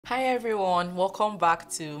Hi everyone, welcome back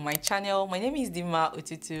to my channel. My name is Dima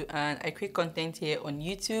Otutu and I create content here on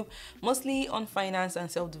YouTube, mostly on finance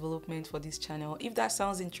and self-development for this channel. If that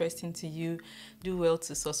sounds interesting to you, do well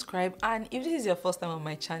to subscribe, and if this is your first time on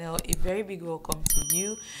my channel, a very big welcome to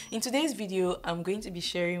you. In today's video, I'm going to be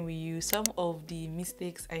sharing with you some of the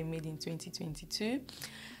mistakes I made in 2022.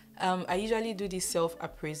 I usually do this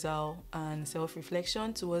self-appraisal and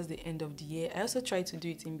self-reflection towards the end of the year. I also try to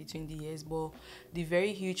do it in between the years, but the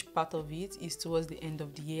very huge part of it is towards the end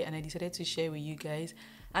of the year, and I decided to share with you guys.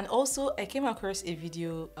 And also, I came across a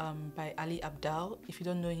video by Ali Abdaal. If you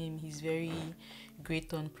don't know him, he's very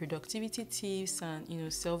great on productivity tips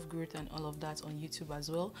and self-growth and all of that on YouTube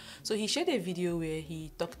as well. So he shared a video where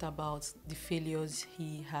he talked about the failures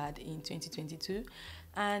he had in 2022.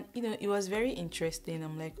 And it was very interesting.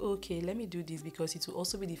 I'm like, okay, let me do this because it will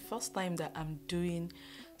also be the first time that I'm doing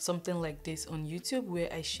something like this on YouTube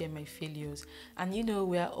where I share my failures. And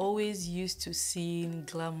we are always used to seeing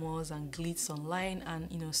glamours and glitz online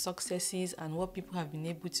and successes and what people have been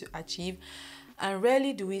able to achieve. And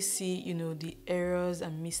rarely do we see the errors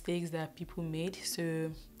and mistakes that people made.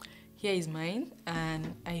 So here is mine,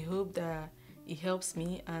 and I hope that it helps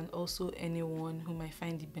me and also anyone who might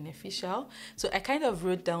find it beneficial. So I kind of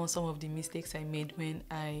wrote down some of the mistakes I made when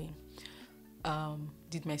I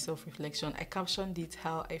did my self-reflection. I captioned it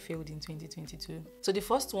how I failed in 2022. So the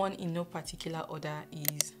first one, in no particular order,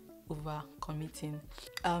 is overcommitting.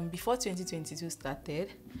 Before 2022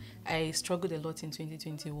 started, I struggled a lot in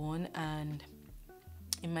 2021, and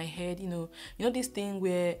in my head, this thing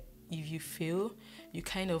where if you fail, you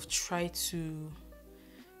kind of try to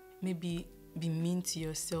maybe be mean to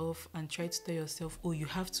yourself and try to tell yourself, oh, you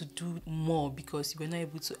have to do more because you were not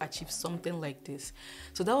able to achieve something like this.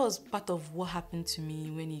 So that was part of what happened to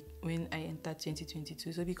me when I entered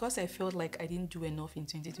 2022. So because I felt like I didn't do enough in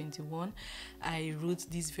 2021, I wrote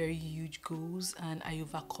these very huge goals and I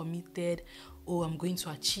overcommitted. Oh, I'm going to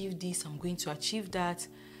achieve this, I'm going to achieve that.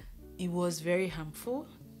 It was very harmful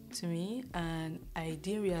to me, and I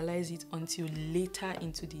didn't realize it until later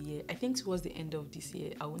into the year. I think towards the end of this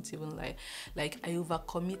year, I won't even lie, like I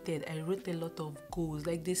overcommitted. I wrote a lot of goals,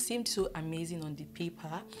 like they seemed so amazing on the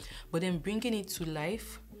paper, but then bringing it to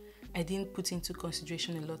life, I didn't put into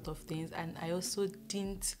consideration a lot of things, and I also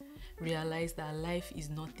didn't realize that life is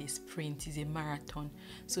not a sprint, it's a marathon.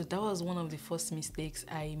 So that was one of the first mistakes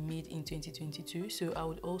I made in 2022. So I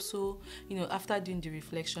would also, after doing the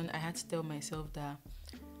reflection, I had to tell myself that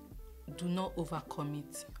do not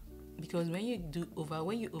overcommit, because when you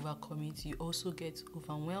overcommit, you also get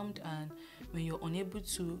overwhelmed, and when you're unable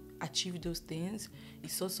to achieve those things,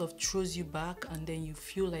 it sort of throws you back, and then you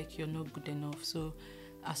feel like you're not good enough. So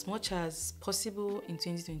as much as possible in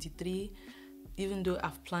 2023, even though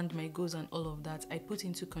I've planned my goals and all of that, I put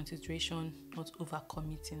into consideration not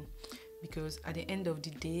overcommitting, because at the end of the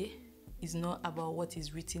day, it's not about what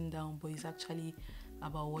is written down, but it's actually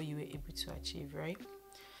about what you were able to achieve, right?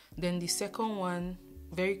 Then the second one,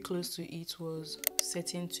 very close to it, was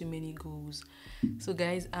setting too many goals. So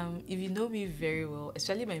guys, if you know me very well,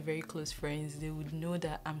 especially my very close friends, they would know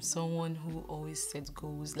that I'm someone who always sets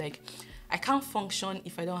goals. Like, I can't function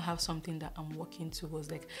if I don't have something that I'm working towards.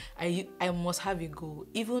 Like, I must have a goal.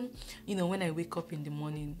 Even when I wake up in the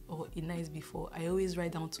morning or a night before, I always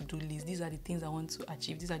write down to-do lists. These are the things I want to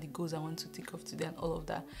achieve, these are the goals I want to take off today and all of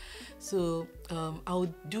that. So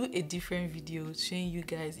I'll do a different video showing you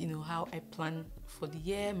guys how I plan for the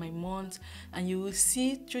year, my month, and you will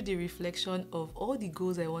see through the reflection of all the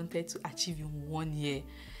goals I wanted to achieve in 1 year.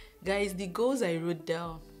 Guys, the goals I wrote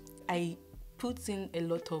down, I put in a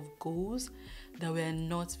lot of goals that were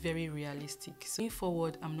not very realistic. So going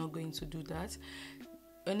forward, I'm not going to do that.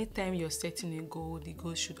 Anytime you're setting a goal, the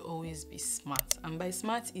goal should always be smart. And by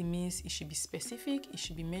smart, it means it should be specific, it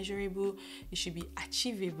should be measurable, it should be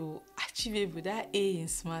achievable. That A in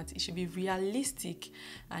smart, it should be realistic,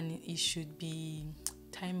 and it should be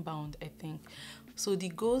time bound, I think. So the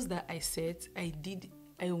goals that I set,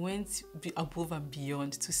 I went above and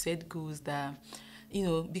beyond to set goals that,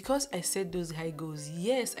 because I set those high goals,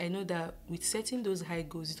 yes, I know that with setting those high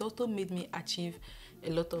goals, it also made me achieve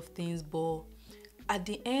a lot of things, but at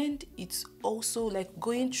the end, it's also like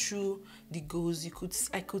going through the goals,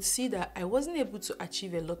 I could see that I wasn't able to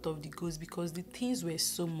achieve a lot of the goals because the things were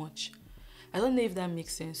so much. I don't know if that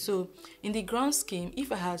makes sense. So in the grand scheme,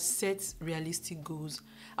 if I had set realistic goals,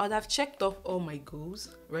 I would have checked off all my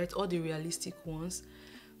goals, right? All the realistic ones.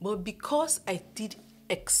 But because I did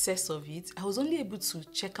excess of it, I was only able to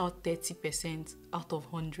check out 30% out of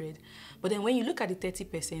 100. But then when you look at the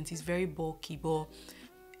 30%, it's very bulky. But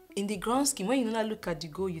in the grand scheme, when you now look at the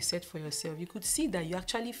goal you set for yourself, you could see that you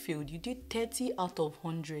actually failed. You did 30 out of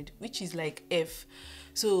 100, which is like F.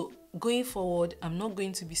 So going forward, I'm not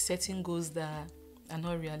going to be setting goals that are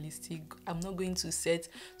not realistic. I'm not going to set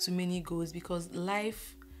too many goals, because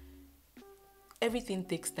life, everything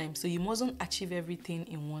takes time. So you mustn't achieve everything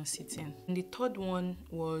in one sitting. And the third one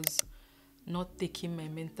was not taking my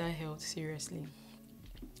mental health seriously.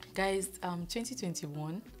 Guys,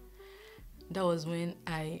 2021, that was when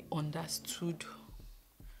I understood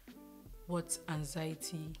what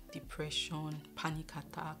anxiety, depression, panic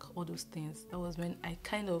attack, all those things. That was when I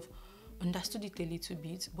kind of understood it a little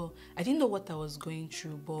bit, but I didn't know what I was going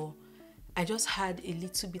through, but I just had a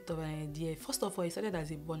little bit of an idea. First of all, it started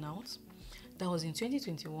as a burnout. That was in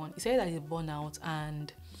 2021. It started as a burnout,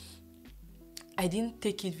 and I didn't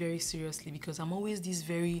take it very seriously, because I'm always this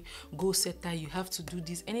very goal setter. You have to do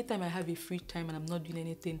this. Anytime I have a free time and I'm not doing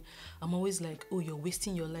anything, I'm always like, oh, you're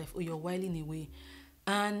wasting your life, oh, you're whiling away.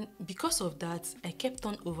 And because of that, I kept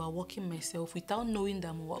on overworking myself without knowing that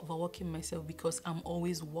I'm overworking myself, because I'm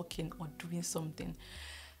always working or doing something.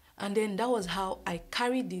 And then that was how I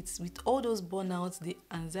carried it with all those burnouts, the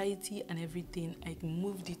anxiety and everything. I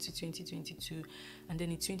moved it to 2022. And then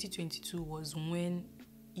in 2022 was when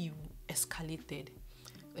it escalated.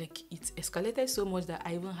 Like, it escalated so much that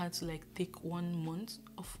I even had to like take 1 month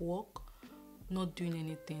of work, not doing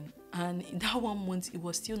anything. And in that 1 month, it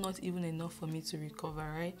was still not even enough for me to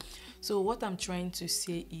recover, right? So what I'm trying to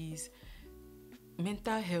say is,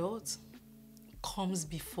 mental health comes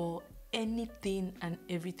before anything and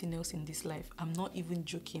everything else in this life. I'm not even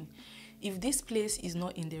joking. If this place is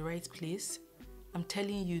not in the right place, I'm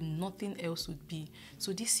telling you, nothing else would be.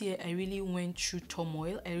 So this year, I really went through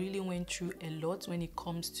turmoil. I really went through a lot when it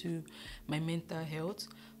comes to my mental health.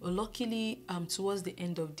 But luckily, towards the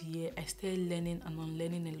end of the year, I started learning and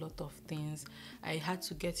unlearning a lot of things. I had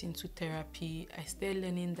to get into therapy. I started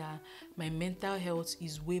learning that my mental health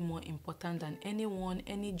is way more important than anyone,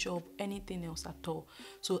 any job, anything else at all.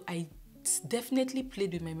 So I definitely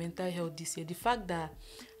played with my mental health this year. The fact that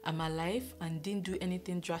I'm alive and didn't do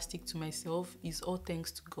anything drastic to myself is all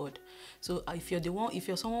thanks to God. So if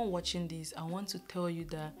you're someone watching this, I want to tell you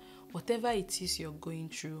that whatever it is you're going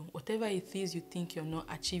through, whatever it is you think you're not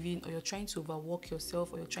achieving, or you're trying to overwork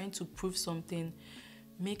yourself, or you're trying to prove something,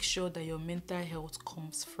 make sure that your mental health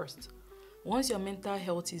comes first. Once your mental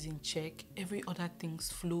health is in check, every other thing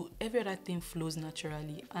flows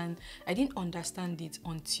naturally. And I didn't understand it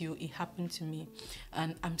until it happened to me.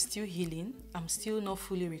 And I'm still healing. I'm still not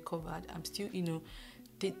fully recovered. I'm still,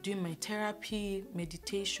 doing my therapy,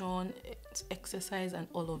 meditation, exercise, and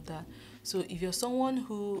all of that. So if you're someone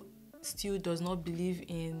who still does not believe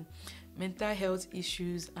in mental health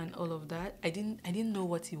issues and all of that, I didn't know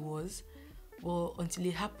what it was. Well, until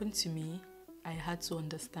it happened to me, I had to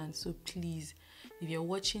understand. So please, if you're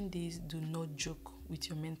watching this, do not joke with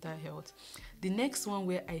your mental health. The next one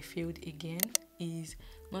where I failed again is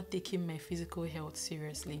not taking my physical health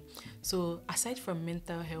seriously. So aside from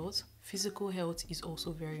mental health, physical health is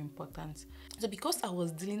also very important. So because I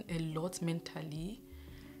was dealing a lot mentally,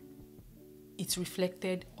 it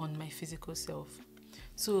reflected on my physical self.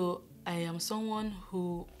 So I am someone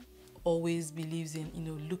who always believes in,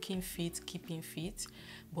 looking fit, keeping fit,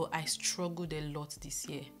 but I struggled a lot this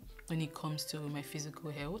year when it comes to my physical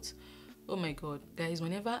health. Oh my God, guys,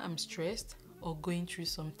 whenever I'm stressed or going through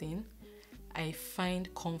something, I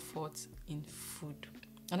find comfort in food.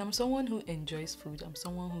 And I'm someone who enjoys food. I'm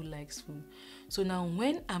someone who likes food. So now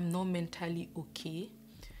when I'm not mentally okay,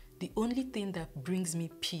 the only thing that brings me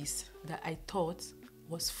peace that I thought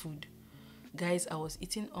was food. Guys, I was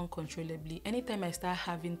eating uncontrollably. Anytime I start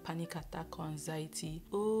having panic attack or anxiety,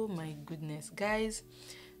 oh my goodness, guys,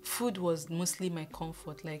 food was mostly my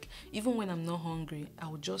comfort. Like, even when I'm not hungry, I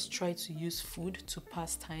would just try to use food to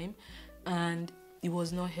pass time, and it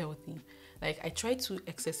was not healthy. Like, I tried to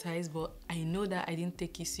exercise, but I know that I didn't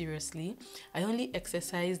take it seriously. I only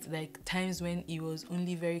exercised like times when it was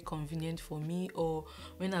only very convenient for me, or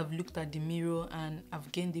when I've looked at the mirror and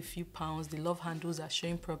I've gained a few pounds, the love handles are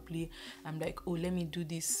showing properly. I'm like, oh, let me do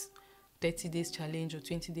this 30 days challenge or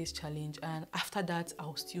 20 days challenge. And after that,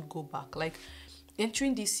 I'll still go back. Like,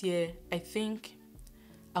 entering this year, I think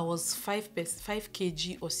I was 5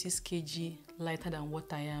 kg or 6 kg lighter than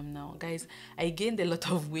what I am now. Guys, I gained a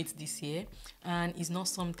lot of weight this year, and it's not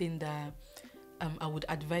something that I would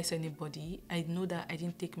advise anybody. I know that I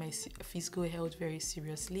didn't take my physical health very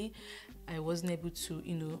seriously. I wasn't able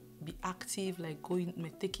to, be active, like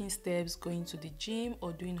taking steps, going to the gym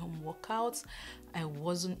or doing home workouts. I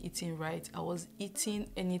wasn't eating right. I was eating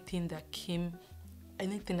anything that came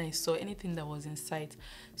anything I saw, anything that was in sight.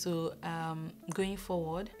 So going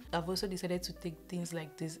forward, I've also decided to take things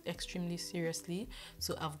like this extremely seriously.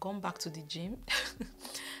 So I've gone back to the gym.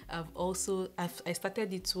 I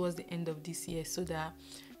started it towards the end of this year, so that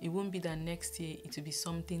it won't be that next year it will be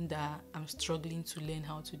something that I'm struggling to learn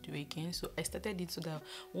how to do again. So I started it so that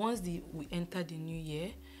once we enter the new year,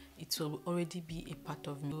 it will already be a part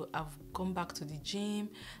of me. So I've gone back to the gym.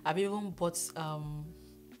 I've even bought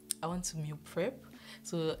I want to meal prep.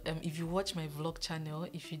 So if you watch my vlog channel,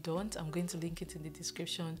 if you don't, I'm going to link it in the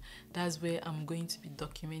description. That's where I'm going to be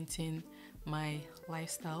documenting my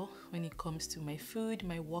lifestyle when it comes to my food,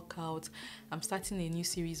 my workout. I'm starting a new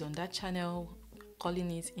series on that channel,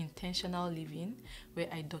 calling it Intentional Living, where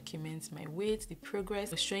I document my weight, the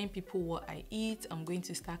progress, showing people what I eat. I'm going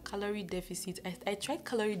to start calorie deficit. I tried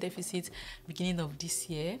calorie deficit beginning of this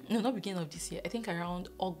year. No, not beginning of this year. I think around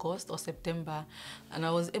August or September, and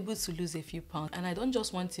I was able to lose a few pounds. And I don't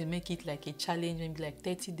just want to make it like a challenge, maybe like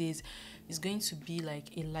 30 days. It's going to be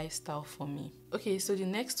like a lifestyle for me. Okay, so the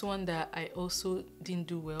next one that I also didn't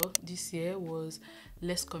do well this year was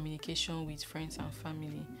less communication with friends and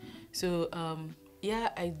family. So yeah,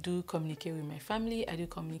 I do communicate with my family, I do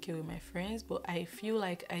communicate with my friends, but I feel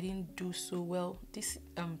like I didn't do so well this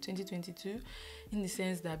 2022, in the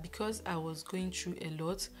sense that because I was going through a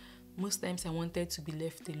lot, most times I wanted to be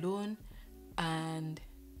left alone, and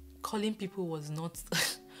calling people was not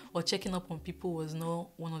or checking up on people was not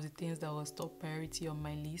one of the things that was top priority on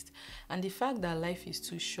my list. And the fact that life is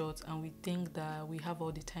too short and we think that we have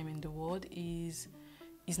all the time in the world is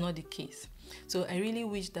not the case. So I really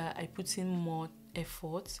wish that I put in more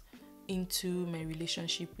effort into my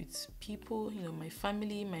relationship with people, you know, my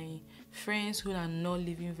family, my friends who are not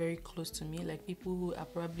living very close to me, like people who are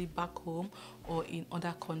probably back home or in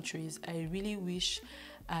other countries. I really wish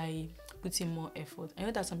I put in more effort. I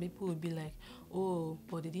know that some people will be like, oh,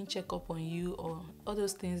 but they didn't check up on you, or all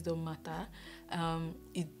those things don't matter.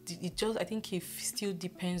 It just, I think it still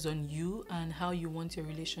depends on you and how you want your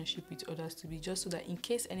relationship with others to be, just so that in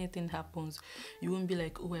case anything happens, you won't be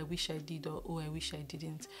like, oh, I wish I did, or oh, I wish I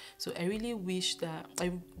didn't. So I really wish that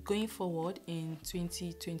going forward in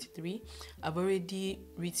 2023, I've already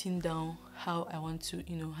written down how I want to,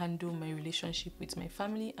 you know, handle my relationship with my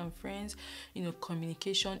family and friends, you know,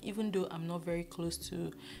 communication. Even though I'm not very close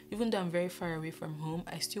to, even though I'm very far away from home,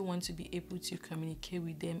 I still want to be able to communicate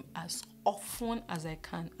with them as often as I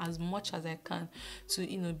can, as much as I can,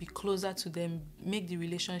 to, you know, be closer to them, make the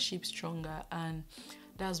relationship stronger. And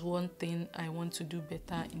that's one thing I want to do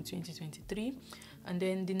better in 2023. And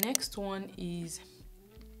then the next one is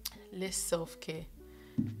less self-care.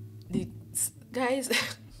 Guys,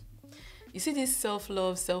 you see this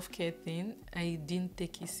self-love, self-care thing, I didn't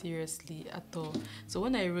take it seriously at all. So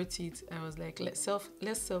when I wrote it, I was like, less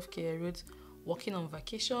self-care. I wrote working on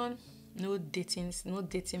vacation, no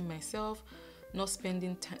dating myself, not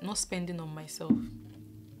spending on myself.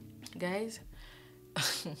 Guys,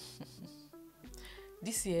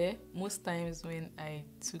 this year, most times when I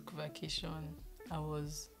took vacation,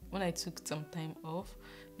 when I took some time off,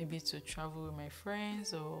 maybe to travel with my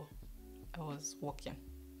friends, or I was working.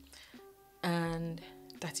 And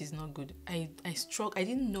that is not good. I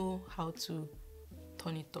didn't know how to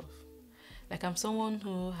turn it off. Like, I'm someone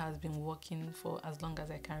who has been working for as long as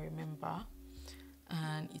I can remember,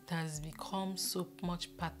 and it has become so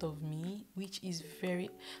much part of me, which is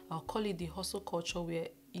I'll call it the hustle culture, where,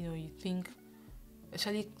 you know, you think,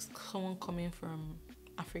 especially someone coming from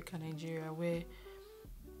Africa, Nigeria, where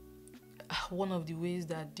one of the ways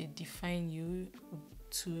that they define you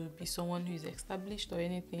to be someone who is established or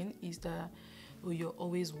anything is that, oh, you're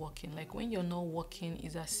always working. Like, when you're not working,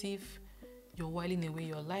 it's as if you're whiling away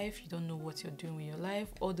your life, you don't know what you're doing with your life,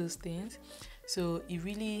 all those things. So it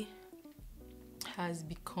really has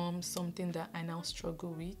become something that I now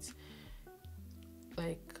struggle with,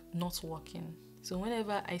 like not working. So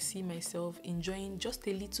whenever I see myself enjoying just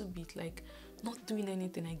a little bit, like not doing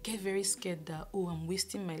anything, I get very scared that, oh, I'm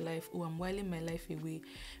wasting my life, oh, I'm whiling my life away.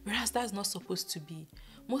 Whereas that's not supposed to be.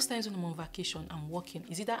 Most times when I'm on vacation, I'm working.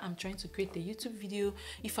 Is either I'm trying to create a YouTube video.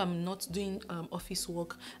 If I'm not doing office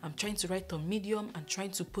work, I'm trying to write on Medium. I'm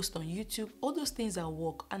trying to post on YouTube. All those things are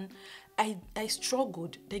work. And I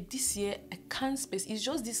struggled. Like, this year, I can't space. It's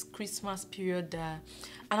just this Christmas period that,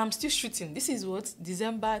 and I'm still shooting. This is what,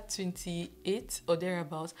 December 28th or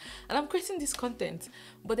thereabouts. And I'm creating this content.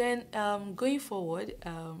 But then going forward,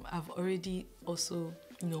 I've already also,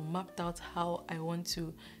 you know, mapped out how I want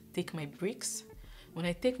to take my breaks. When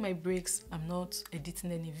I take my breaks, I'm not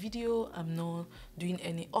editing any video, I'm not doing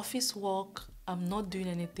any office work, I'm not doing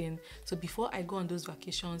anything. So before I go on those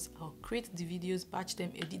vacations, I'll create the videos, batch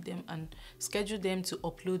them, edit them, and schedule them to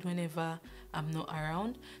upload whenever I'm not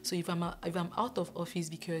around. So if I'm out of office,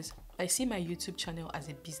 because I see my YouTube channel as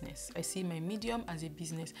a business, I see my Medium as a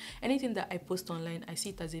business. Anything that I post online, I see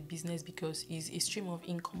it as a business because it's a stream of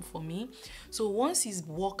income for me. So once it's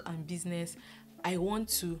work and business, I want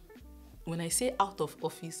to, when I say out of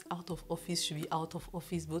office should be out of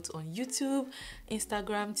office, both on YouTube,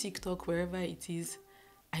 Instagram, TikTok, wherever it is.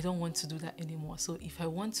 I don't want to do that anymore. So if I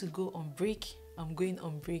want to go on break, I'm going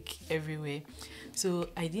on break everywhere. So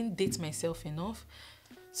I didn't date myself enough.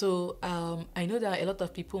 So I know that a lot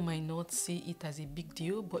of people might not see it as a big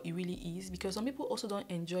deal, but it really is, because some people also don't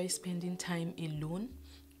enjoy spending time alone,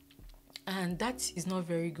 and that is not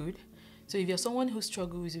very good. So if you're someone who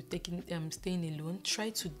struggles with staying alone,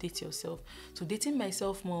 try to date yourself. So dating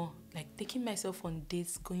myself more, like taking myself on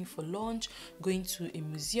dates, going for lunch, going to a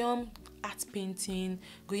museum, art painting,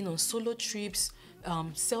 going on solo trips,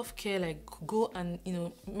 self-care, like go and, you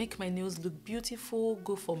know, make my nails look beautiful,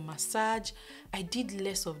 go for massage. I did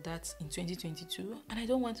less of that in 2022, and I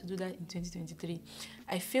don't want to do that in 2023.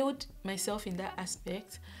 I failed myself in that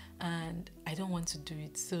aspect, and I don't want to do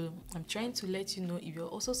it. So I'm trying to let you know, if you're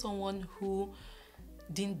also someone who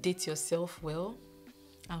didn't date yourself well,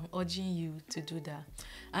 I'm urging you to do that.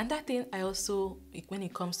 And that thing I also, when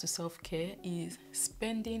it comes to self-care, is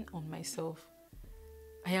spending on myself.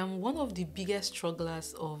 I am one of the biggest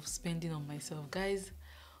strugglers of spending on myself. Guys,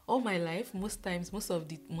 all my life, most times, most of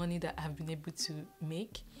the money that I've been able to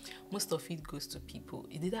make, most of it goes to people.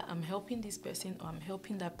 Either I'm helping this person or I'm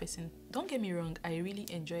helping that person. Don't get me wrong, I really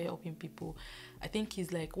enjoy helping people. I think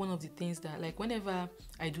it's like one of the things that, like, whenever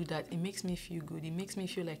I do that, it makes me feel good. It makes me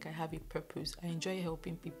feel like I have a purpose. I enjoy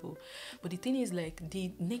helping people. But the thing is, like,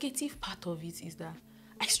 the negative part of it is that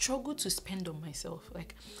I struggle to spend on myself.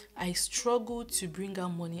 Like, I struggle to bring out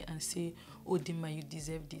money and say, oh, Dima, you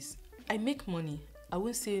deserve this. I make money. I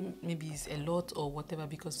won't say maybe it's a lot or whatever,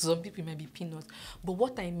 because some people it might be peanuts, but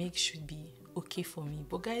what I make should be okay for me.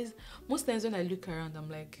 But guys, most times when I look around, I'm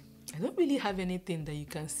like, I don't really have anything that you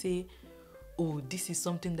can say, oh, this is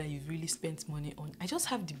something that you've really spent money on. I just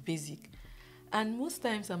have the basic. And most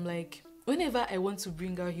times I'm like, whenever I want to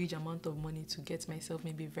bring out a huge amount of money to get myself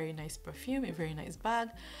maybe a very nice perfume, a very nice bag,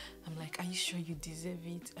 I'm like, are you sure you deserve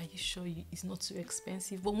it? Are you sure it's not too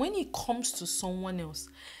expensive? But when it comes to someone else,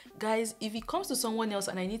 guys, if it comes to someone else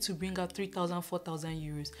and I need to bring out 3,000, 4,000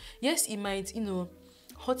 euros, yes, it might, you know,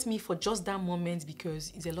 hurt me for just that moment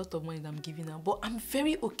because it's a lot of money that I'm giving out, but I'm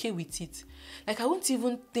very okay with it. Like, I won't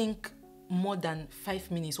even think more than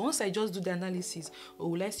 5 minutes. Once I just do the analysis, oh,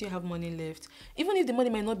 will I still have money left? Even if the money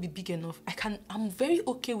might not be big enough, I'm very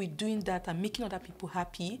okay with doing that and making other people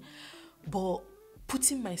happy, but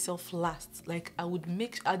putting myself last. Like,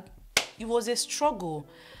 it was a struggle,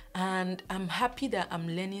 and I'm happy that I'm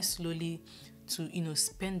learning slowly to, you know,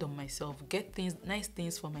 spend on myself, get things, nice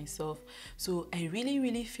things for myself. So I really,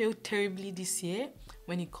 really failed terribly this year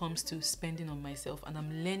when it comes to spending on myself, and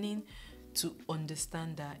I'm learning to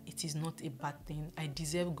understand that it is not a bad thing. I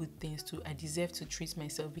deserve good things too. I deserve to treat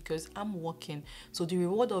myself because I'm working. So the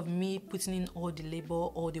reward of me putting in all the labor,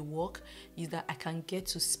 all the work, is that I can get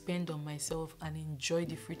to spend on myself and enjoy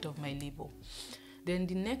the fruit of my labor. Then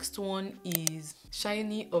the next one is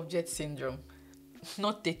shiny object syndrome.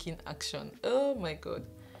 Not taking action. Oh my God.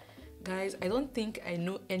 Guys, I don't think I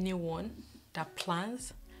know anyone that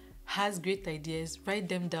plans, has great ideas, write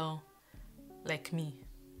them down like me.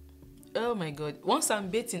 Oh my God. Once I'm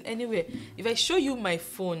baiting anywhere, if I show you my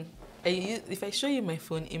phone,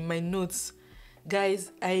 in my notes,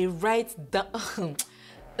 guys, I write down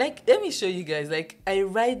like, let me show you guys, like, I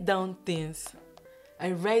write down things.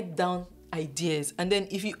 I write down ideas, and then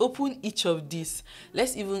if you open each of these,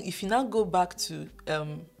 if you now go back to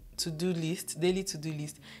to-do list, daily to-do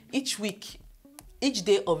list, each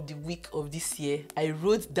day of the week of this year, I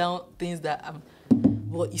wrote down things that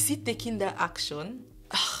but you see, taking that action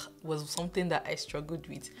was something that I struggled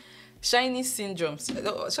with. Shiny syndromes,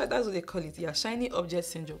 that's what they call it. Yeah, shiny object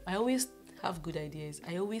syndrome. I always have good ideas.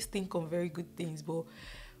 I always think of very good things, but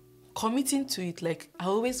committing to it, like, I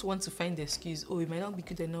always want to find the excuse. Oh, it might not be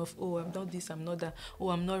good enough. Oh, I'm not this, I'm not that. Oh,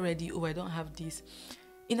 I'm not ready. Oh, I don't have this.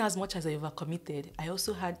 In as much as I overcommitted, I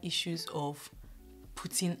also had issues of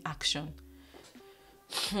putting action.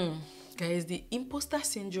 Guys, the imposter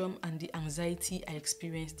syndrome and the anxiety I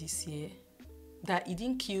experienced this year, that it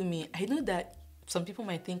didn't kill me. I know that some people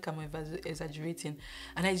might think I'm exaggerating,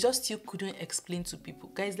 and I just still couldn't explain to people.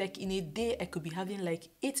 Guys, like, in a day, I could be having like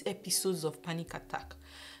 8 episodes of panic attack.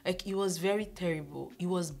 Like, it was very terrible. It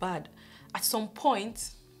was bad. At some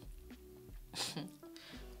point,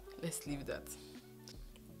 let's leave that.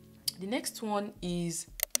 The next one is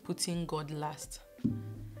putting God last.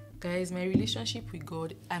 Guys, my relationship with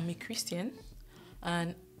God, I'm a Christian,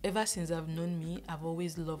 and ever since I've known me, I've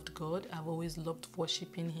always loved God. I've always loved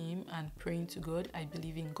worshiping Him and praying to God. I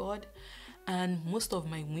believe in God, and most of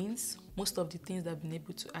my wins, most of the things that I've been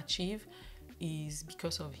able to achieve is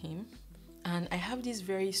because of Him. And I have this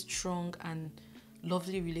very strong and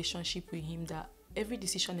lovely relationship with Him that every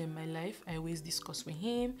decision in my life, I always discuss with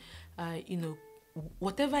Him.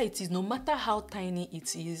 Whatever it is, no matter how tiny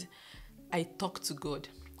it is, I talk to God.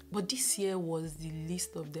 But this year was the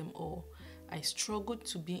least of them all. I struggled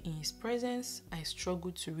to be in His presence. I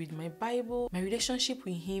struggled to read my Bible. My relationship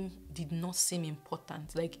with Him did not seem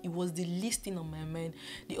important. Like, it was the least thing on my mind.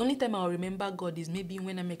 The only time I'll remember God is maybe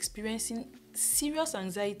when I'm experiencing serious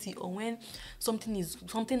anxiety, or when something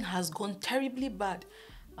has gone terribly bad.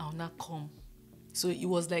 I'll not come. So it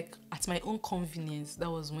was like at my own convenience.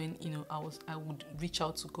 That was when, I would reach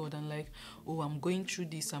out to God and like, oh, I'm going through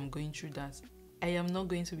this, I'm going through that. I am not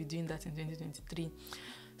going to be doing that in 2023.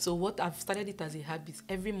 So what I've started it as a habit.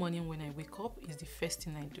 Every morning when I wake up is the first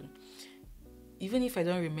thing I do. Even if I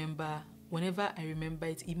don't remember, whenever I remember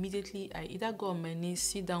it, immediately I either go on my knees,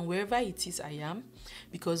 sit down, wherever it is I am,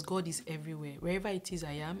 because God is everywhere. Wherever it is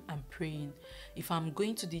I am, I'm praying. If I'm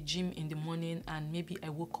going to the gym in the morning and maybe I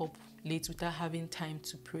woke up late without having time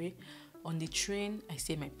to pray, on the train, I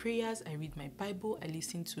say my prayers, I read my Bible, I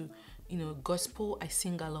listen to, gospel, I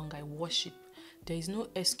sing along, I worship. There is no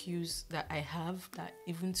excuse that I have that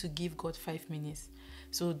even to give God 5 minutes.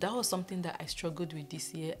 So that was something that I struggled with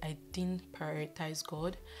this year. I didn't prioritize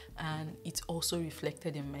God, and it also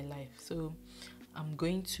reflected in my life. So I'm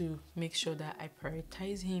going to make sure that I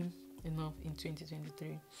prioritize Him enough in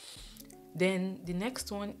 2023. Then the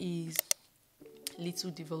next one is little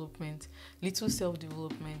development, little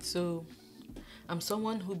self-development. So I'm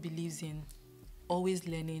someone who believes in always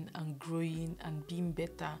learning and growing and being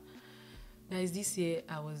better. Guys, this year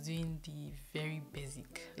I was doing the very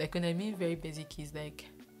basic. Like, when I mean very basic is like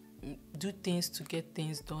do things to get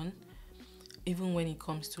things done. Even when it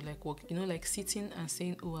comes to like work, like sitting and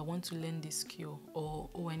saying, oh, I want to learn this skill, or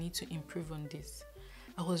oh, I need to improve on this.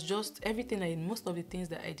 I was just, most of the things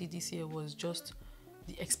that I did this year was just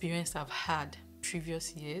the experience I've had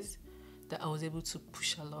previous years that I was able to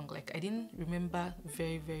push along. Like, I didn't remember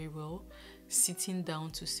very, very well sitting down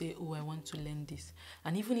to say, oh, I want to learn this.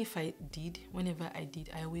 And even if I did, whenever I did,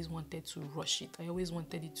 I always wanted to rush it. I always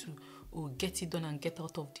wanted it to get it done and get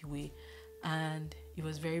out of the way. And it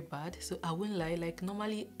was very bad. So I won't lie, like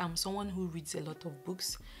normally I'm someone who reads a lot of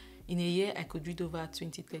books. In a year, I could read over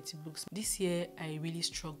 20-30 books. This year, I really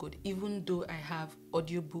struggled, even though I have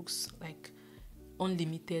audiobooks, like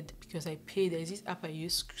unlimited, because I pay. There's this app I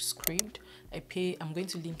use, Scribd. I pay. I'm going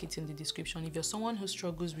to link it in the description. If you're someone who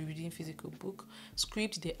struggles with reading physical book,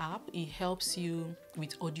 Scribd, the app, it helps you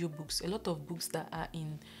with audiobooks. A lot of books that are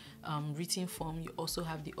in written form, you also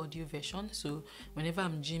have the audio version. So whenever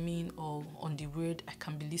I'm gymming or on the road, I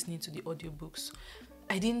can be listening to the audiobooks.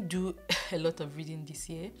 I didn't do a lot of reading this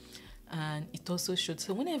year, and it also showed.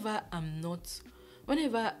 So whenever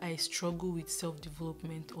I struggle with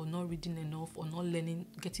self-development, or not reading enough, or not learning,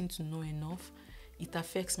 getting to know enough, it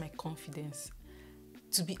affects my confidence.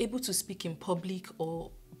 To be able to speak in public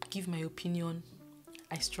or give my opinion,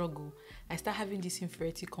 I struggle. I start having this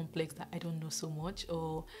inferiority complex that I don't know so much,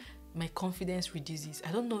 or my confidence reduces.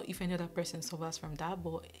 I don't know if any other person suffers from that,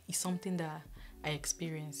 but it's something that I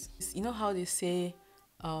experience. You know how they say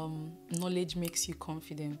knowledge makes you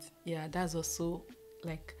confident? Yeah, that's also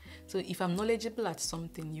like, so if I'm knowledgeable at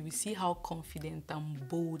something, you will see how confident and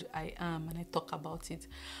bold I am and I talk about it.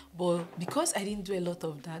 But because I didn't do a lot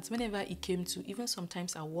of that, whenever it came to, even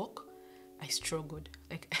sometimes at work, I struggled.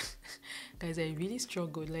 Like, guys, I really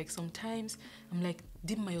struggled. Like, sometimes I'm like,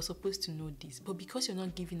 Dimma, you're supposed to know this, but because you're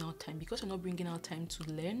not giving out time, because you're not bringing out time to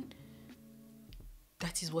learn,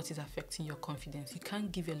 that is what is affecting your confidence. You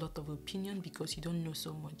can't give a lot of opinion because you don't know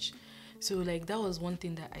so much. So like, that was one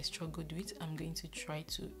thing that I struggled with. I'm going to try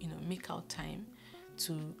to, make out time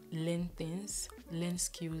to learn things, learn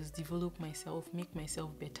skills, develop myself, make myself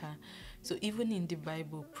better. So even in the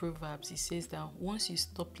Bible, Proverbs, it says that once you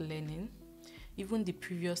stop learning, even the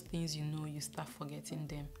previous things you start forgetting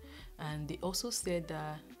them. And they also said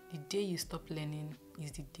that the day you stop learning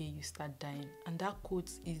is the day you start dying. And that quote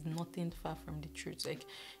is nothing far from the truth. Like,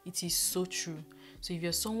 it is so true. So if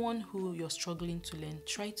you're someone who you're struggling to learn,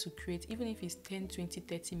 try to create, even if it's 10, 20,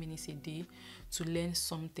 30 minutes a day, to learn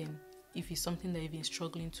something. If it's something that you've been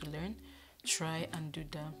struggling to learn, try and do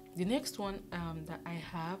that. The next one that I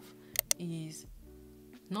have is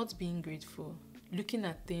not being grateful. looking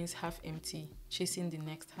at things half empty, chasing the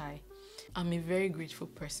next high. I'm a very grateful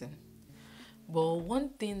person. But one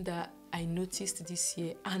thing that I noticed this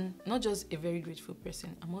year, and not just a very grateful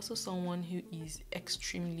person, I'm also someone who is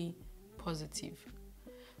extremely positive.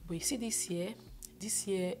 But you see, this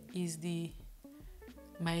year is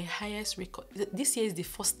my highest record. This year is the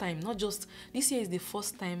first time, this year is the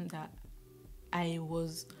first time that I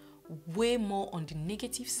was way more on the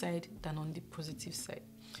negative side than on the positive side.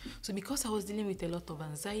 So because I was dealing with a lot of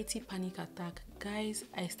anxiety, panic attack, guys,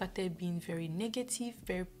 I started being very negative,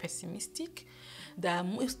 very pessimistic. That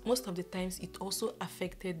most of the times it also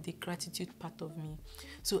affected the gratitude part of me.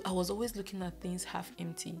 So I was always looking at things half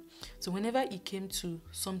empty. So whenever it came to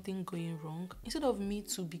something going wrong, instead of me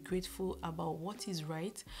to be grateful about what is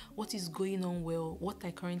right, what is going on well, what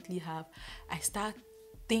I currently have, I start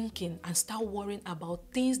thinking and start worrying about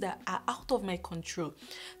things that are out of my control,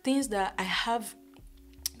 things that I have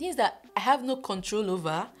no control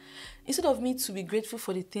over. Instead of me to be grateful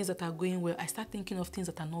for the things that are going well, I start thinking of things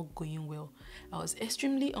that are not going well. I was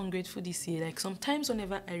extremely ungrateful this year. Like sometimes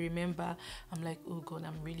whenever I remember, I'm like, oh God,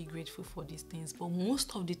 I'm really grateful for these things. But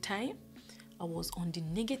most of the time, I was on the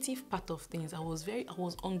negative part of things. I was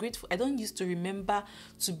ungrateful. I don't used to remember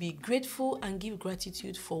to be grateful and give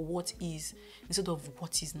gratitude for what is instead of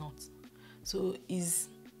what is not. So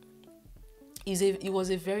it was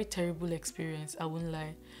a very terrible experience, I won't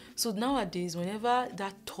lie. So nowadays, whenever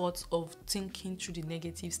that thought of thinking through the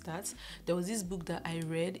negative starts, there was this book that I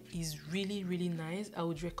read, is really, really nice. I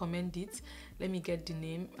would recommend it. Let me get the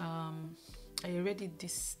name. I read it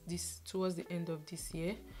this towards the end of this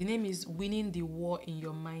year. The name is Winning the War in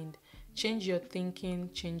Your Mind. Change Your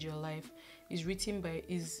Thinking, Change Your Life.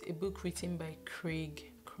 Is a book written by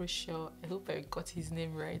Craig Groeschel. I hope I got his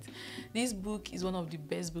name right. This book is one of the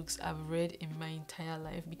best books I've read in my entire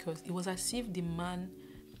life, because it was as if the man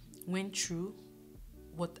went through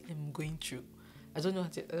what I'm going through. I don't know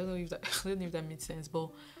if that made sense,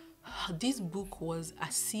 but this book was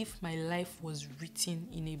as if my life was written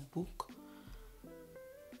in a book,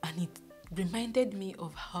 and it reminded me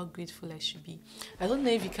of how grateful I should be. I don't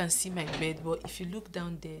know if you can see my bed, but if you look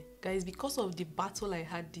down there, guys, because of the battle I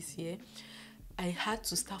had this year, I had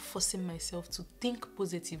to start forcing myself to think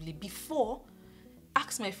positively. Before,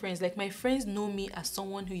 ask my friends. Like, my friends know me as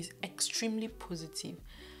someone who is extremely positive.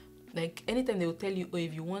 Like, anytime they will tell you, oh,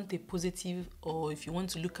 if you want a positive, or if you want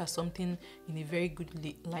to look at something in a very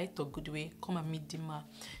good light or good way, come and meet Dima.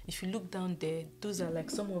 If you look down there, those are like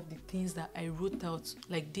some of the things that I wrote out,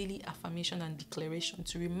 like daily affirmation and declaration,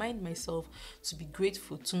 to remind myself to be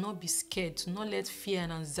grateful, to not be scared, to not let fear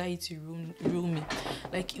and anxiety rule me.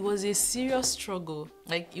 Like, it was a serious struggle.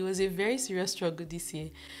 Like, it was a very serious struggle this year.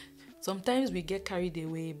 Sometimes we get carried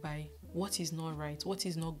away by what is not right, what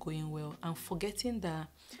is not going well, and forgetting that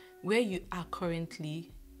where you are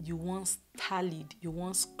currently, you once tallied, you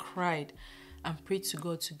once cried and prayed to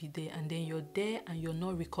God to be there, and then you're there and you're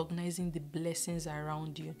not recognizing the blessings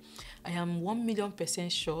around you. I am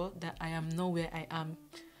 1,000,000% sure that I am not where I am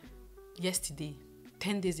yesterday,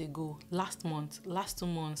 10 days ago, last month, last 2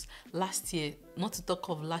 months, last year, not to talk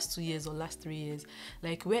of last 2 years or last 3 years.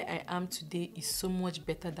 Like, where I am today is so much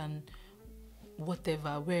better than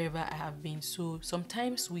wherever I have been. So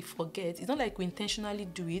sometimes we forget. It's not like we intentionally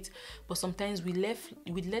do it, but sometimes we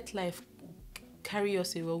let life carry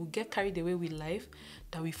us away. We get carried away with life,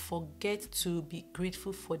 that we forget to be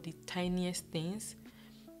grateful for the tiniest things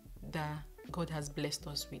that God has blessed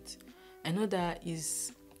us with. I know that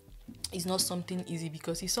is not something easy,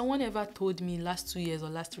 because if someone ever told me last 2 years or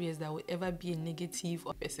last 3 years that I would ever be a negative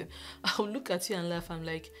person, I would look at you and laugh. I'm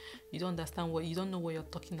like, you don't know what you're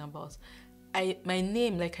talking about. My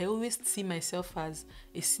name, like, I always see myself as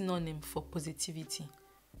a synonym for positivity,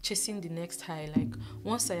 chasing the next high. Like,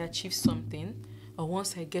 once I achieve something, or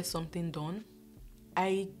once I get something done,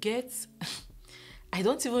 I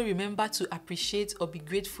don't even remember to appreciate or be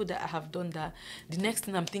grateful that I have done that. The next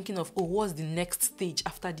thing I'm thinking of, oh, what's the next stage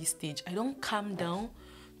after this stage? I don't calm down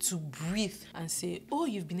to breathe and say, oh,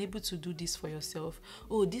 you've been able to do this for yourself.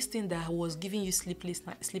 Oh, this thing that was giving you sleepless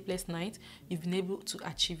night, you've been able to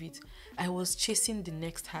achieve it. I was chasing the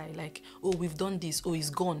next high, like, oh, we've done this, oh, it's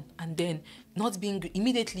gone. And then not being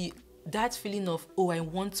immediately, that feeling of, oh, I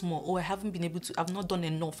want more, oh, I haven't been able to, I've not done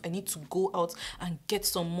enough, I need to go out and get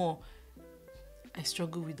some more. I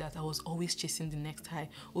struggle with that. I was always chasing the next high.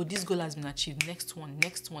 Oh, this goal has been achieved. Next one.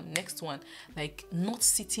 Like, not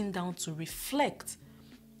sitting down to reflect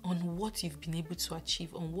on what you've been able to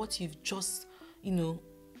achieve, on what you've just,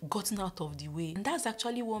 gotten out of the way. And that's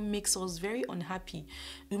actually what makes us very unhappy.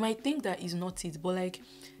 We might think that is not it, but like,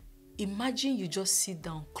 imagine you just sit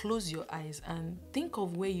down, close your eyes, and think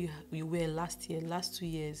of where you were last year, last 2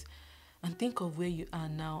 years, and think of where you are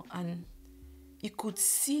now, and you could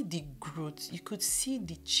see the growth, you could see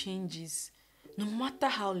the changes, no matter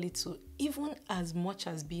how little, even as much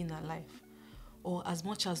as being alive, or as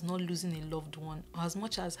much as not losing a loved one, or as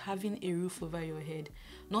much as having a roof over your head,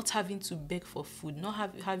 not having to beg for food,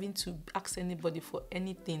 not having to ask anybody for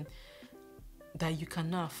anything that you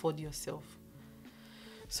cannot afford yourself.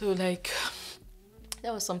 So like,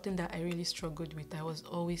 that was something that I really struggled with. I was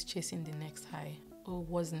always chasing the next high. Oh,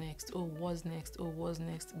 what's next? Oh, what's next? Oh, what's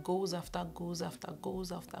next? Goals after goals after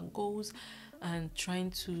goals after goals, and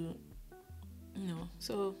trying to,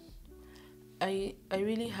 so I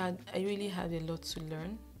really had a lot to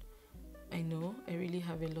learn. I know I really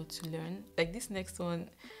have a lot to learn. Like this next one,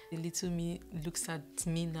 the little me looks at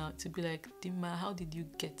me now to be like, Dima, how did you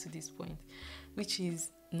get to this point? Which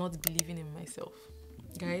is not believing in myself.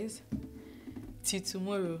 Guys, till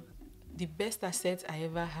tomorrow, the best asset I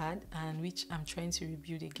ever had, and which I'm trying to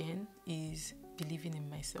rebuild again, is believing in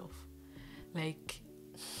myself. Like,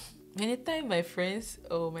 anytime my friends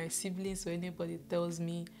or my siblings or anybody tells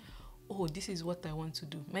me, oh, this is what I want to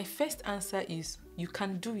do, my first answer is, you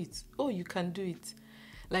can do it. Oh, you can do it.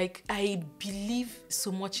 Like, I believe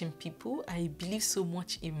so much in people. I believe so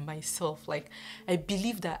much in myself. Like, I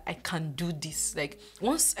believe that I can do this. Like,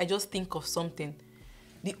 once I just think of something,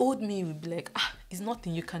 the old me will be like, it's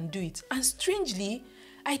nothing, you can do it. And strangely,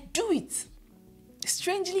 I do it.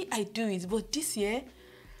 Strangely, I do it. But this year,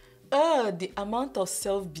 the amount of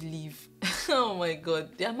self-belief, oh my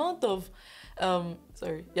God, the amount of,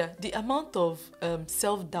 the amount of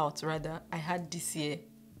self-doubt, rather, I had this year,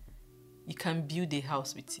 you can build a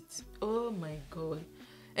house with it. Oh my God.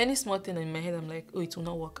 Any small thing in my head, I'm like, oh, it will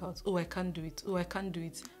not work out. Oh, I can't do it. Oh, I can't do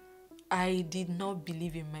it. I did not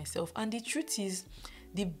believe in myself. And the truth is,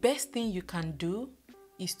 the best thing you can do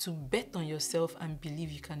is to bet on yourself and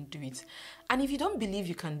believe you can do it. And if you don't believe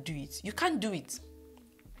you can do it, you can't do it.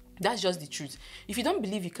 That's just the truth. If you don't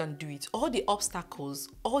believe you can do it, all the obstacles,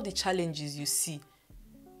 all the challenges you see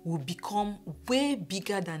will become way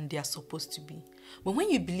bigger than they are supposed to be. But when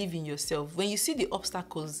you believe in yourself, when you see the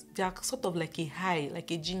obstacles, they are sort of like a high,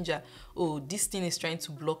 like a ginger. Oh, this thing is trying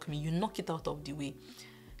to block me. You knock it out of the way.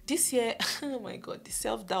 This year, oh my God, the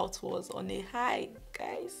self-doubt was on a high,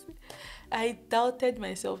 guys. I doubted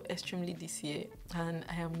myself extremely this year, and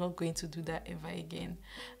I am not going to do that ever again.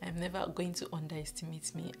 I'm never going to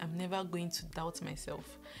underestimate me. I'm never going to doubt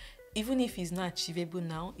myself. Even if it's not achievable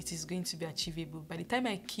now, it is going to be achievable. By the time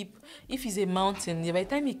if it's a mountain, by the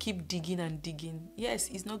time you keep digging and digging, yes,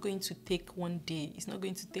 it's not going to take one day. It's not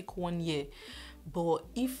going to take 1 year. But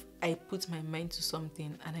if I put my mind to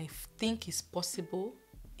something and I think it's possible,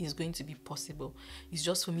 it's going to be possible. It's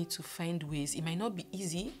just for me to find ways. It might not be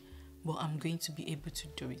easy, but I'm going to be able to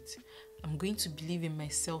do it. I'm going to believe in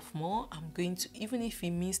myself more. I'm going to, even if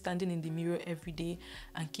it means standing in the mirror every day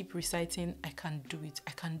and keep reciting, I can do it.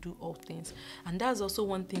 I can do all things. And that's also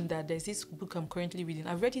one thing, that there's this book I'm currently reading.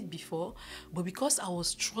 I've read it before, but because I was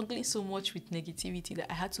struggling so much with negativity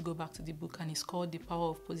that I had to go back to the book, and it's called The Power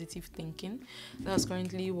of Positive Thinking. That's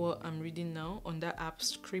currently what I'm reading now on that app,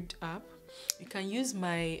 Scribd app. You can use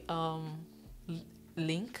my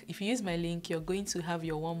link. If you use my link, you're going to have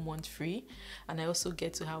your 1 month free, and I also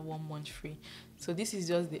get to have 1 month free. So this is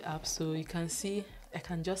just the app, so you can see I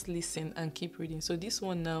can just listen and keep reading. So this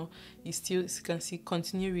one now is still, you can see,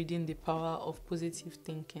 continue reading The Power of Positive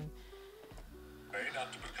Thinking.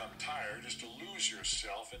 Not to become tired is to lose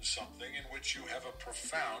yourself in something in which you have a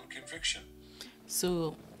profound conviction.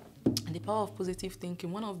 So The Power of Positive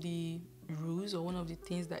Thinking, one of the rules or one of the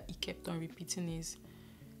things that he kept on repeating is,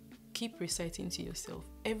 keep reciting to yourself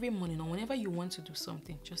every morning, or whenever you want to do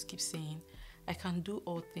something, just keep saying, I can do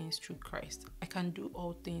all things through Christ. I can do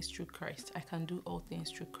all things through Christ. I can do all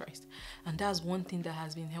things through Christ. And that's one thing that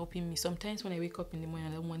has been helping me. Sometimes when I wake up in the morning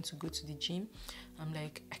and I don't want to go to the gym, I'm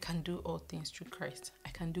like, I can do all things through Christ. I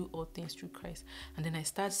can do all things through Christ. And then I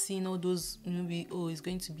start seeing all those, maybe, oh, it's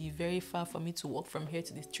going to be very far for me to walk from here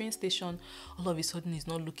to the train station. All of a sudden, it's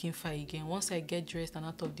not looking far again. Once I get dressed and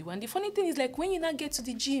out of the way. And the funny thing is, like, when you now get to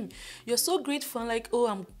the gym, you're so grateful. I'm like, oh,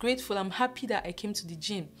 I'm grateful. I'm happy that I came to the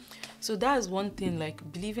gym. So that's one thing, like,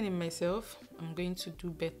 believing in myself. I'm going to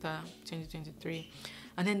do better 2023.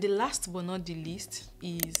 And then the last but not the least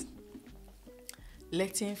is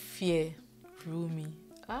letting fear rule me.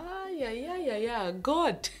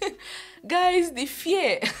 God. Guys, the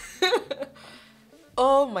fear.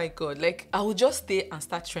 Oh my God. Like, I will just stay and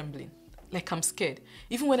start trembling. Like, I'm scared.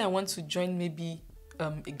 Even when I want to join maybe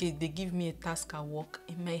again, they give me a task at work,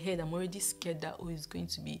 in my head I'm already scared that, oh, it's going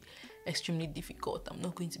to be extremely difficult, I'm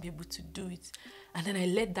not going to be able to do it. And then I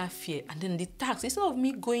let that fear, and then the task, instead of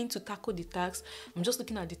me going to tackle the task, I'm just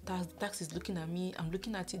looking at the task is looking at me, I'm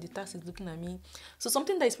looking at it, the task is looking at me. So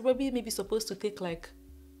something that is probably maybe supposed to take like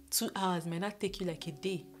 2 hours might not take you like a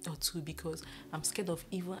day or two, because I'm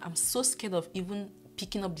so scared of even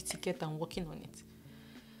picking up the ticket and working on it.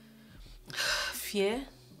 Fear,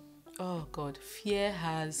 oh God, fear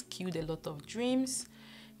has killed a lot of dreams.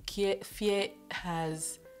 Fear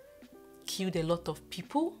has killed a lot of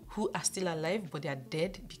people who are still alive, but they are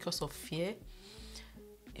dead because of fear.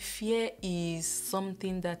 Fear is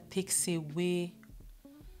something that takes away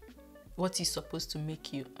what is supposed to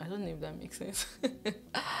make you. I don't know if that makes sense.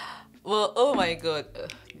 Well, oh my God,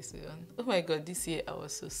 this year I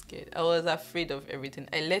was so scared. I was afraid of everything.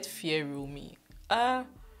 I let fear rule me. I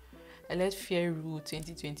let fear rule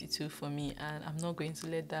 2022 for me, and I'm not going to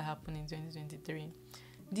let that happen in 2023.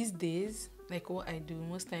 These days, like what I do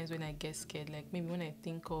most times when I get scared, like maybe when I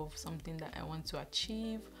think of something that I want to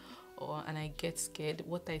achieve, and I get scared,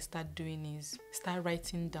 what I start doing is start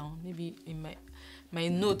writing down. Maybe in my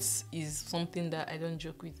notes is something that I don't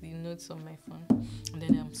joke with, the notes on my phone. And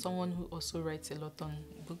then I'm someone who also writes a lot on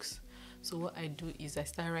books. So what I do is I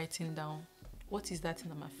start writing down, what is that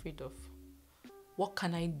thing I'm afraid of? What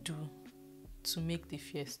can I do to make the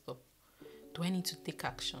fear stop? Do I need to take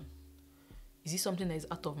action? Is it something that is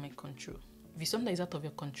out of my control? If it's something that is out of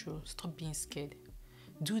your control, stop being scared.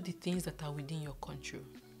 Do the things that are within your control.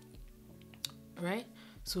 Right?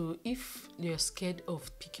 So if you're scared of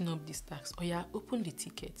picking up these tasks, open the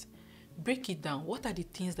ticket. Break it down. What are the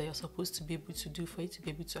things that you're supposed to be able to do for you to be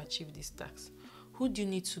able to achieve these tasks? Who do you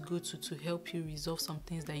need to go to help you resolve some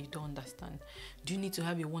things that you don't understand? Do you need to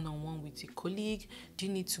have a one-on-one with a colleague? Do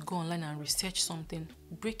you need to go online and research something?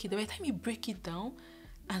 Break it down. By the time you break it down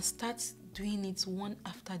and start doing it one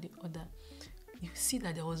after the other, you see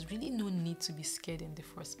that there was really no need to be scared in the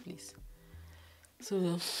first place.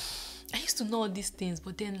 So I used to know all these things,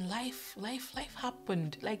 but then life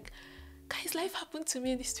happened. Like, guys, life happened to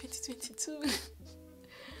me in this 2022.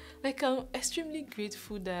 Like, I'm extremely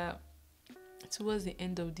grateful that towards the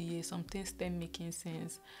end of the year, some things start making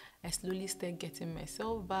sense. I slowly start getting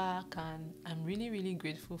myself back, and I'm really, really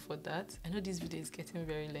grateful for that. I know this video is getting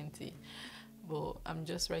very lengthy, but I'm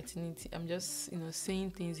just writing it. I'm just,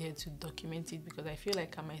 saying things here to document it, because I feel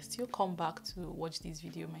like I might still come back to watch this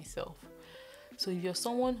video myself. So if you're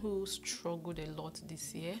someone who struggled a lot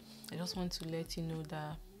this year, I just want to let you know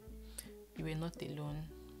that you were not alone.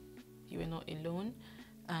 You were not alone.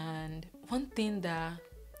 And one thing that,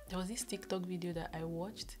 there was this TikTok video that I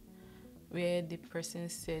watched where the person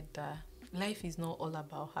said that life is not all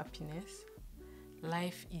about happiness.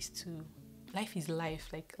 Life is life.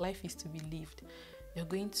 Like, life is to be lived. You're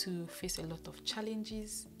going to face a lot of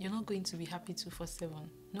challenges. You're not going to be happy 24/7.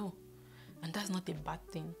 No. And that's not a bad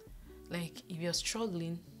thing. Like, if you're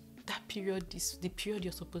struggling, that period is the period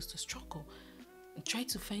you're supposed to struggle. Try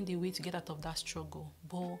to find a way to get out of that struggle.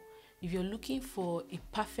 But if you're looking for a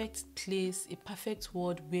perfect place, a perfect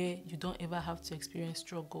world where you don't ever have to experience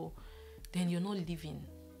struggle, then you're not living.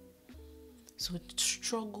 So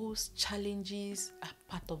struggles, challenges are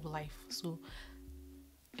part of life. So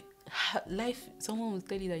life, someone will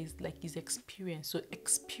tell you that it's experience. So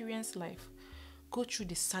experience life. Go through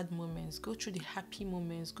the sad moments, go through the happy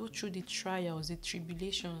moments, go through the trials, the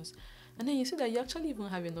tribulations. And then you see that you actually even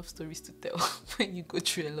have enough stories to tell when you go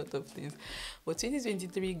through a lot of things. But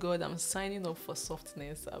 2023, God, I'm signing up for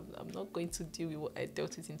softness. I'm not going to deal with what I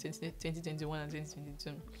dealt with in 2021 and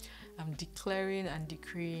 2022. I'm declaring and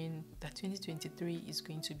decreeing that 2023 is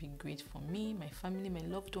going to be great for me, my family, my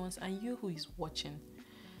loved ones, and you who is watching.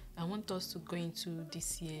 I want us to go into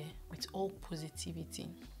this year with all positivity.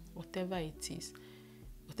 Whatever it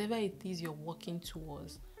is you're working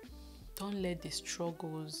towards, don't let the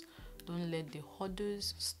struggles, don't let the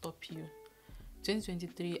hurdles stop you.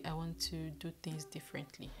 2023, I want to do things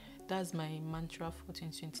differently. That's my mantra for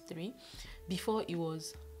 2023. Before, it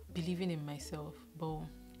was believing in myself, but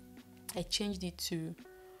I changed it to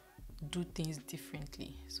do things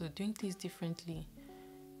differently. So doing things differently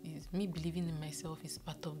is me believing in myself, is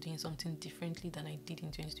part of doing something differently than I did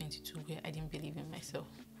in 2022, where I didn't believe in myself.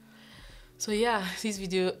 So yeah, this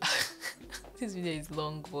video is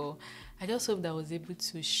long, but I just hope that I was able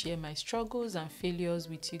to share my struggles and failures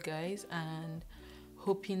with you guys, and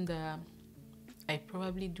hoping that I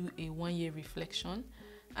probably do a 1-year reflection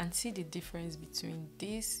and see the difference between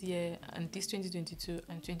this year and this 2022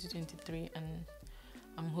 and 2023, and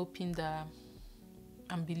I'm hoping that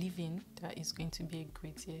I'm believing that it's going to be a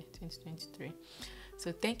great year, 2023.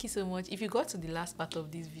 So thank you so much. If you got to the last part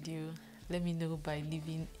of this video, let me know by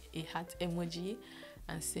leaving a heart emoji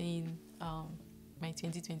and saying my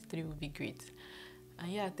 2023 will be great.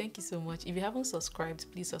 And yeah, thank you so much. If you haven't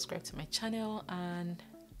subscribed, please subscribe to my channel and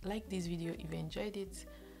like this video if you enjoyed it.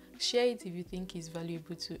 Share it if you think it's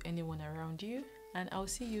valuable to anyone around you, and I'll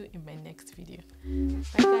see you in my next video.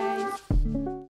 Bye guys.